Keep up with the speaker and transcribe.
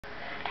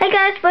Hey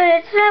guys, but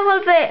today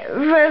we'll be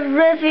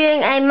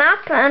reviewing a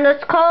map and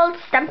it's called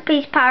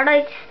Stampy's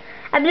Paradise.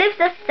 I believe it's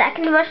the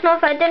second version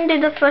of it. I didn't do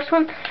the first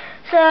one.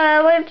 So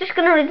we're just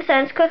going to read the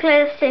signs quickly.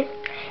 Let's see.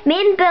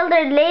 Main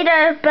builder,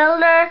 leader,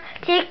 builder,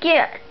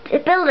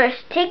 builders,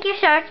 take your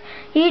shot.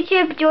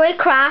 YouTube, Joy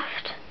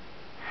Craft.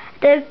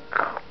 The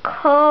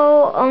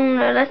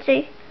co-owner, let's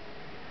see.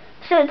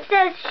 So it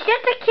says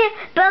shoot to kill,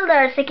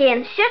 builders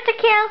again. Shoot to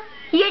kill,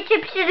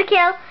 YouTube shoot to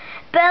kill,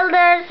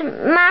 builders,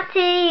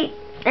 Matty.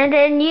 And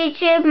then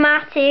YouTube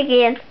Matty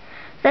again.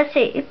 Let's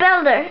see.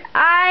 Builder.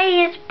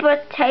 I is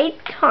potato.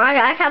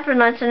 I can't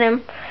pronounce the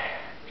name.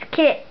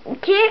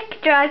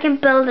 Cake Dragon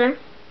Builder.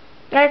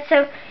 Right,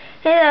 so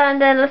here and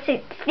then let's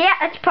see. Yeah,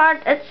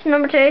 it's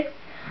number 2.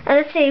 And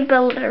let's see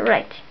Builder,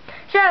 right.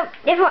 So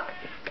if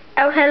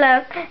oh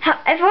hello. If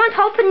everyone's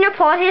hoping your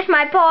pod, here's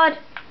my pod.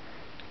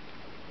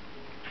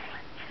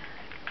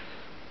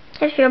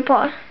 Here's your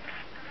pod.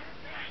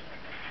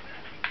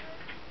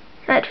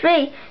 Right,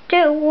 3,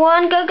 2,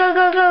 1, go, go,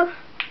 go, go.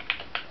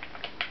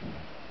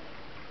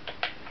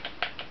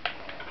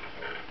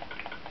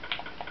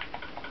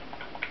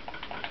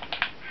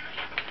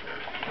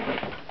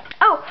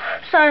 Oh,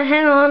 sorry,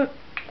 hang on.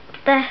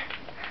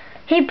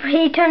 He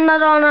turned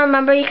that on, I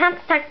remember. You can't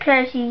attack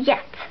players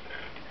yet.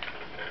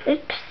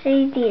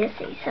 Oopsie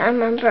daisies, I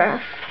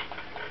remember.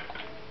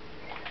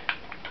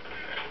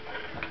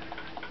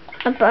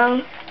 A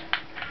bow.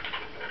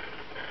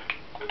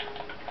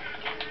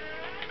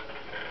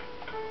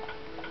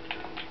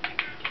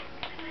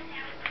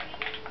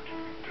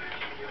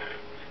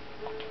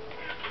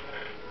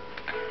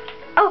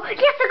 Oh,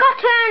 yes, I got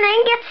 2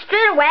 ingots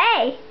straight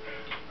away.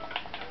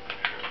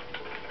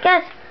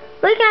 Guys,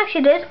 we can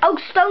actually do this. Oh,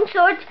 stone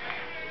swords.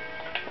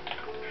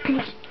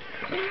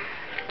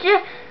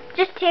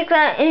 Just take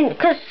that in,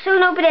 because so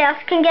nobody else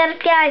can get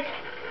it, guys.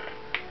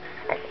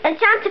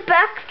 Enchant the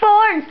back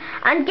thorns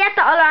and get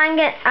the other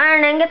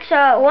iron ingots,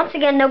 so once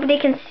again nobody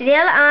can steal.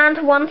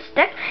 And 1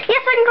 stick.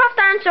 Yes, I can craft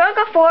iron sword. I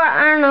got 4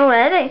 iron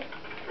already.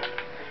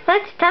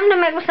 Right, it's time to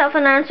make myself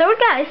an iron sword,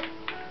 guys.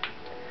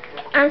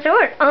 Iron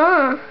sword.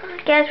 Oh.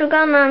 Guys, we're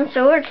going on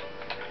sword.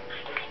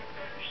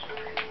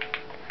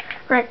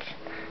 Right.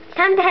 It's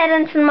time to head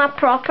into the map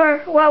proper.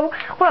 Whoa,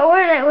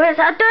 where is it? Where is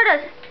it? There it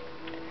is.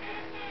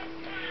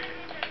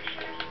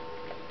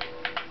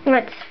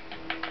 Right.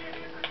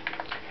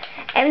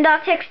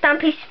 I'll take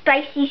Stampy's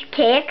spicy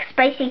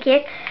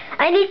cake.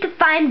 I need to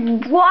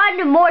find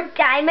 1 more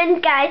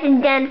diamond, guys,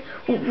 and then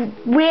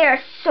we're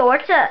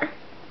sorted.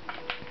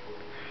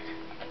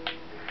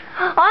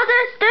 Oh,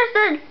 there's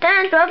the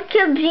giant Rubik's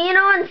cube, you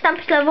know, in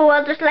Stampy's level.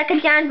 Well, there's like a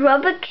giant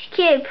Rubik's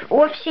cube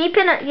with sheep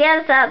in it.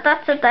 Yes,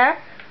 that's it there.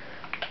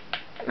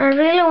 I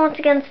really want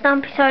to get in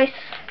Stampy's house.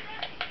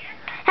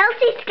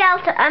 Healthy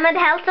Skelter. I meant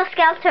Helter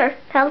Skelter.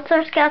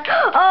 Helter Skelter.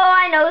 Oh,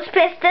 I know this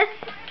place.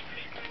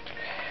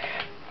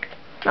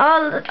 The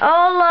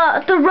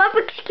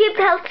Rubik's cube,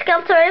 the Helter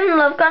Skelter, even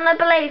Love Gun, I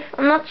believe.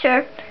 I'm not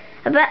sure.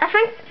 I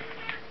think.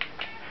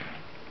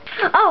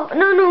 Oh,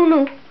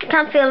 no.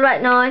 Can't feel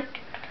right now.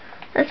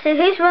 Let's see,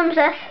 whose room's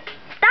this?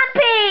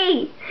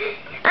 Stampy!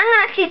 I'm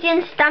gonna actually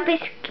change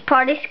Stampy's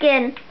party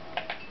skin.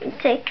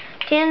 Let's see.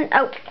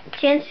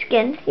 Change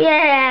skin.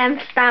 Yeah, I'm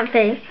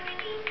Stampy.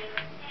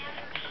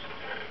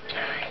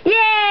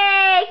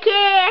 Yay!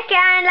 Cake,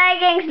 iron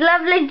leggings,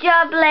 lovely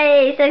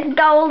jobblies, and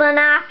golden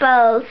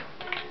apples.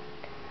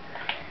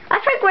 I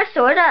think we're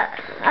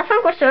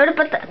sorted.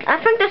 But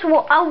I think there's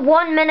a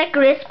 1 minute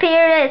grace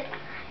period.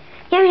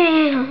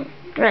 Yeah.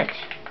 Right.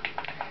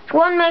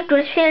 1 minute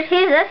grace period.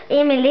 Who's this?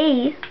 Amy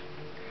Lee.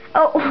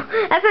 Oh,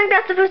 I think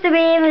that's supposed to be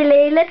Amy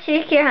Lee. Let's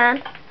shake your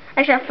hand.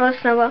 Actually, I throw a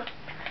snowball.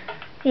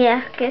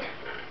 Yeah, good.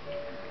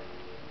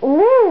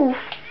 Ooh.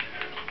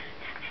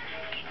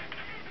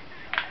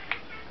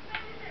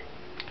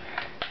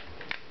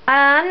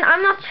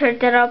 I'm not sure.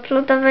 Did I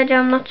upload the video?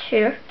 I'm not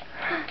sure.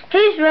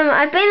 Whose room?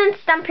 I've been in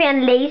Stampy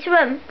and Lee's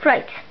room.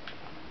 Right.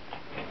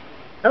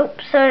 Oh,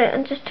 sorry.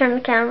 I just turned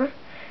the camera.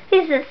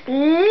 Who's this?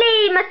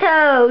 Lee, my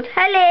toad.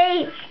 Hi,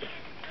 Lee.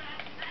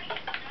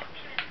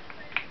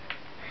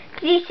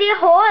 Do you see a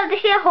hole? Do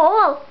you see a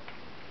hole?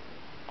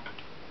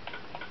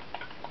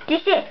 Do you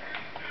see?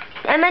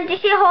 Do you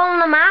see a hole in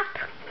the map?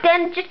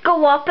 Then just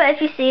go up it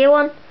if you see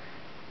one.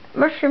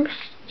 Mushroom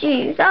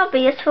stew. That'll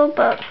be useful,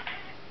 but.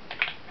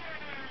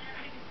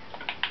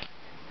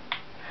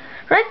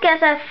 Right,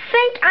 guys. I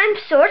think I'm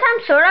sorted.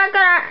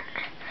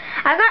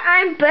 I got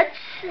iron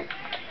boots.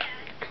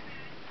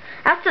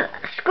 After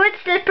squid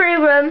slippery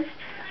room.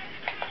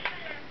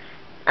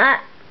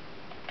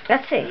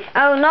 Let's see.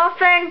 Oh,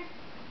 nothing.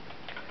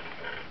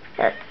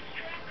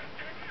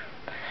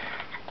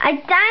 A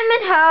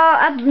diamond hoe,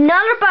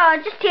 another bow.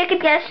 Just take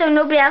it, guys, so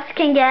nobody else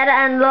can get it.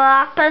 And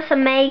lapis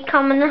may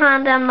come in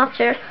handy. I'm not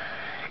sure. Guys,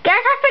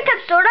 I think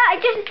I'm sorted.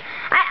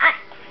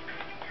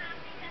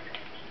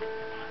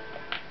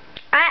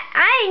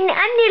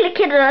 I'm nearly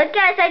kitted out,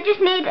 guys. I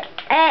just need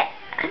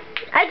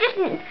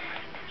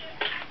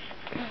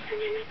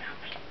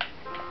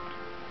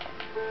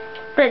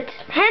Right,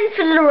 hand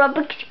for the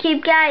Rubik's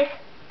cube, guys.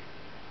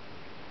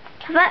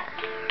 Have it.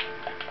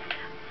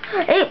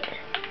 Hey,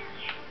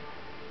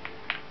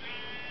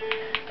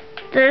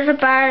 there's a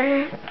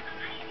bar.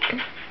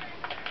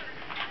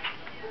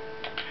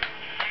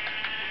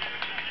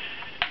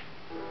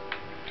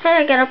 How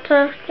do I get up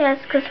there? Yes,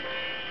 because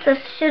there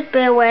should be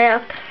a way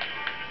up.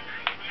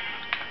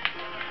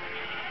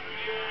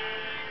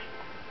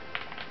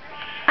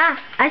 Ah,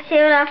 I see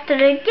what I have to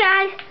do,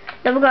 guys.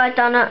 There we go, I've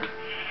done it.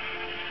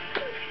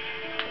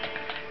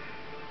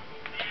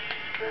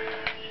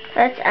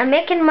 I'm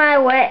making my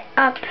way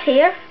up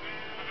here.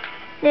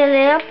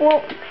 Nearly up.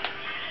 Whoa.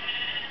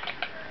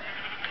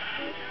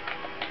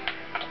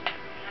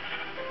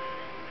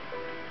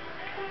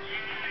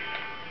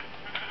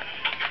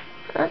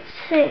 Let's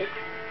see.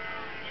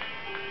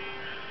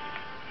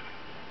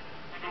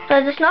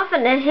 So there's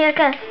nothing in here,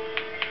 guys.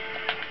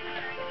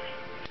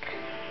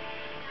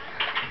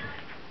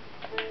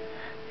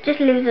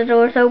 Just leave the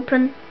doors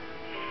open.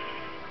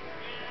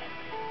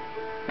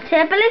 See,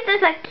 I believe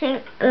there's like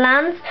king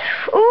lands.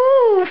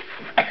 Ooh,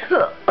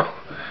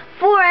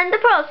 4 ender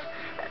pearls.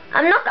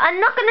 I'm not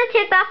gonna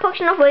take that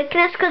potion of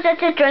weakness because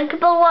it's a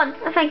drinkable one.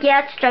 I think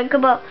yeah, it's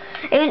drinkable.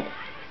 Even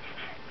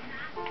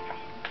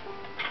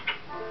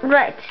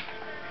right.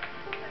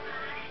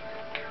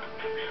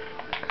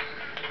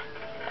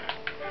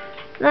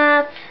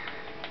 That's.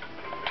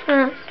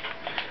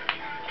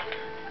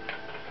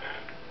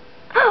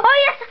 Oh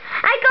yes,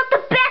 I got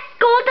the best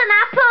golden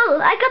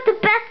apple. I got the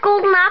best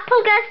golden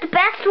apple, guys. The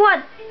best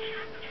one.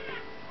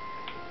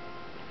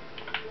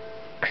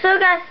 So,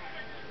 guys.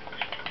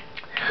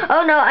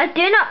 Oh no, I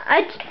do not.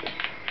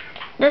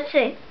 Let's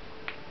see.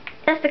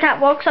 Yes, the cat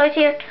walks out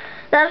here.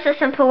 That was a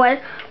simple way.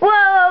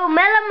 Whoa,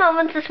 melon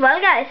moments as well,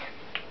 guys.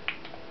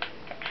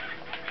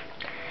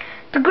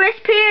 The grace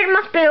period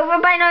must be over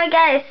by now,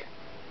 guys.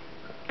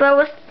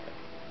 So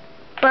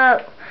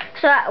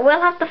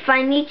we'll have to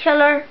find each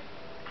other.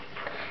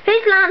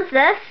 Whose land's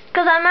this?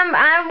 Because I remember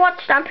I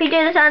watched Stampy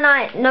do this and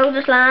I know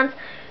this land.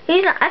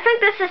 I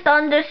think this is the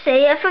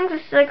undersea. I think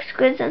this is like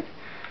Squid's and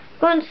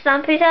going to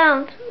Stampy's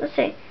Island. Let's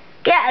see.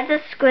 Yeah, it's a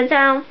Squid's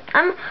Island.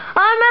 I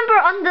remember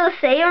under the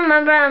sea. I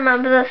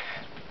remember this.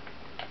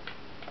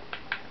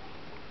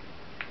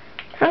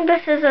 I think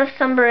this is a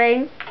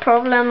submarine.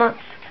 Probably not.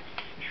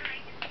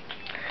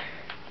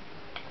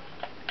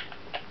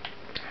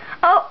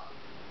 Oh,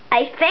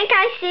 I think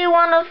I see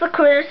one of the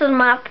critters on the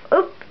map.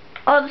 Oops.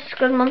 Oh, the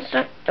squid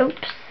monster.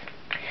 Oops.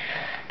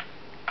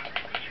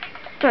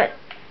 Right.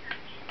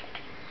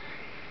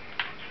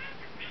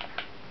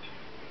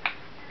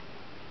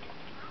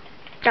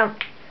 Jump.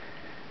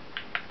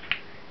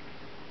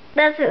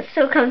 That's it.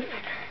 So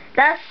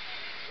that's.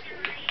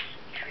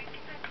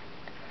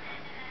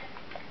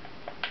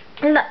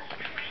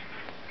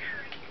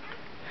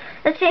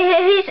 Let's see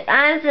who's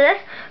answer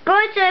this. Go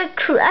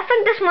to. I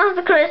think this one's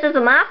the critters of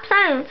the map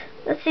sound.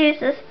 Let's use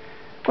this.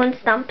 One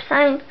stamp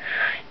sound.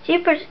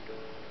 Jeepers.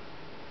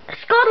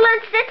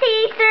 Scotland City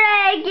Easter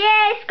egg!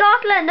 Yay,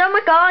 Scotland! Oh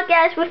my god,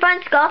 guys, we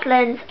found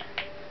Scotland.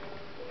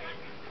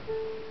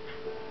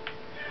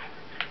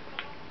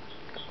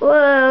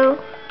 Whoa.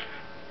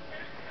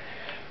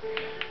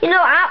 You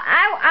know,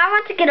 I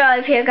want to get out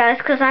of here, guys,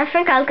 because I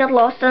think I'll get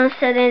lost in the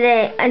city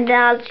today, and then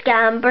I'll just get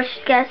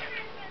ambushed, guys.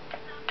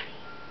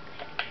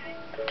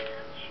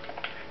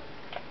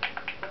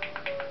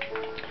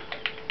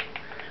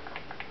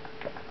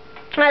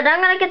 Right,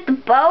 I'm gonna get the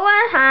bow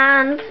in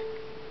hand.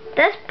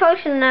 This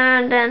potion there,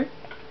 and then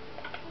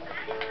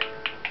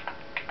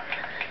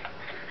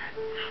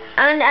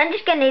I'm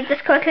just gonna eat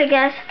this quickly,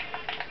 guys.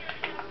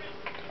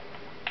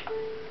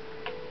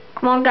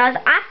 Come on, guys,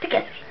 I have to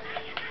get.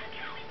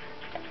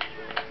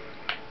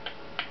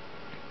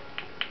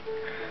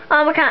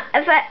 Oh, we can't.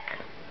 If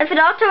it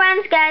auto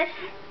ends, guys,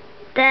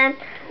 then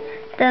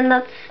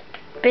that's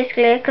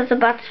basically it, because the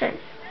battery.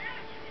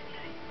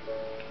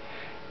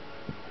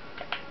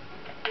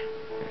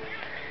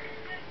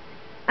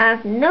 I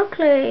have no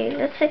clue.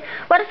 Let's see.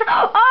 What is it?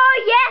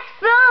 Oh yes,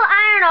 full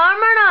iron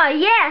armor now.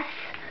 Yes,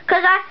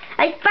 because I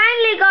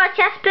finally got a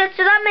chest plate.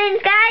 So that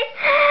means, guys,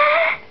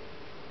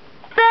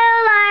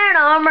 full iron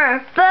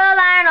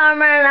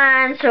armor, and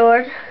iron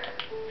sword.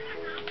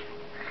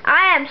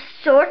 I am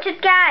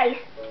sorted, guys.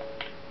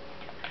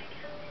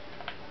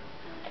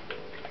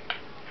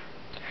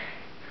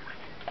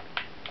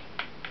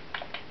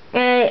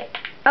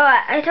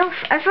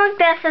 I think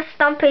this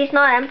Stumpy's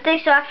not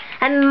empty, so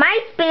I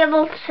might be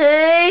able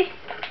to,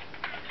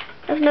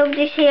 if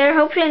nobody's here.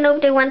 Hopefully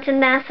nobody went in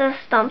there as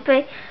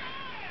Stumpy.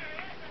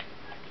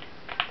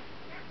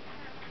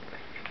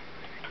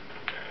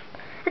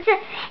 That's it.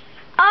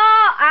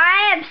 Oh,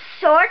 I am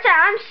sorted.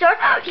 I'm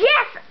sorted. Oh,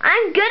 yes,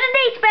 I'm good at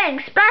these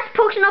things. Splash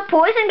potion of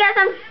poison,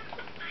 guys.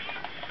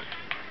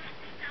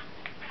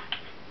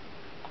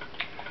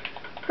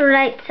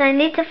 Right, so I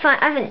need to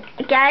find.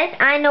 Guys,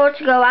 I know where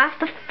to go. I have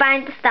to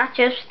find the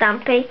statue of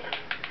Stampy.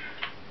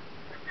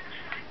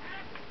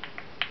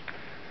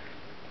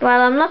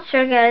 Well, I'm not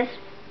sure, guys,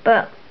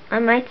 but I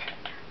might.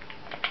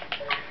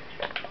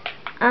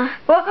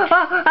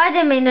 I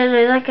didn't mean to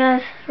do that,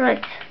 guys.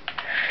 Right.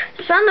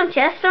 Just random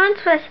chest around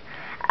this.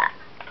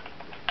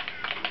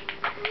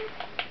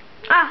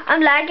 Ah,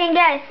 I'm lagging,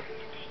 guys.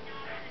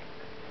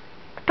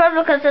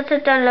 Probably because it's a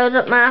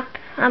downloaded map.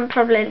 I'm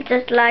probably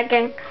just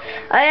lagging.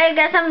 Oh, yeah, I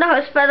guess I'm the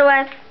host, by the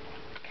way.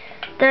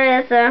 There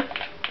he is there.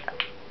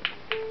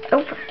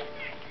 Oh.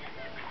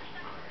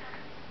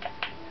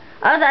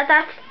 Oh,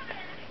 that's...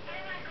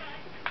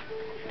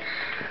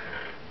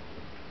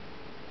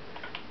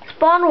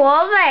 Spawn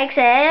wall eggs,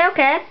 eh?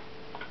 Okay.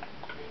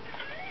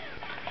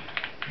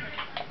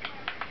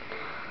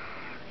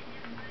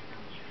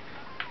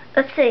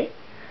 Let's see.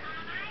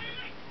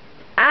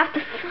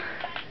 After...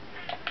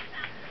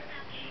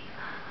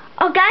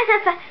 Oh, guys,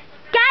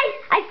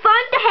 I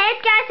found the head,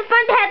 guys. I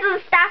found the head of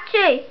the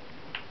statue.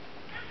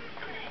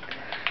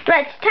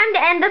 Right, it's time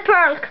to end the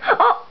pearl.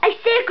 Oh, I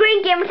see a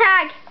green gamer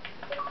tag.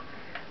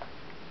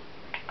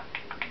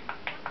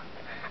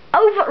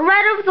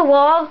 Right over the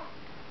wall.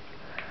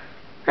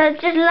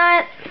 Just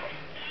like...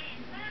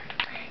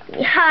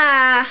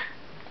 Yeah.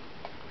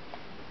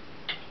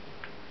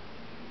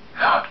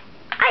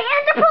 I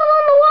enter pearl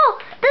on the wall.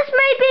 This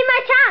may be my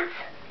chance.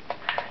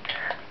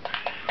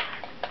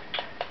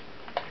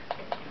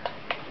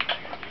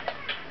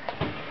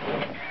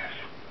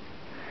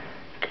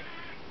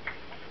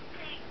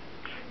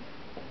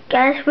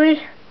 Guys,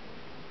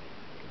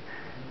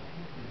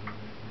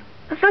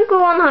 I think we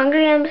won Hunger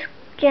Games,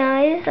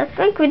 guys. I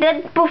think we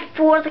did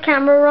before the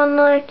camera ran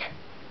out.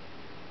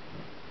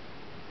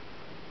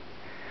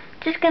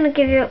 Just gonna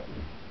give you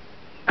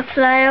a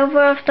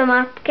flyover of the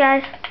map,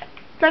 guys.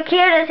 Look,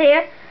 here it is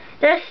here.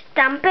 There's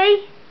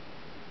Stampy.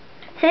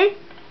 See?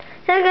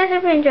 So guys,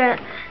 if you enjoy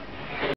it.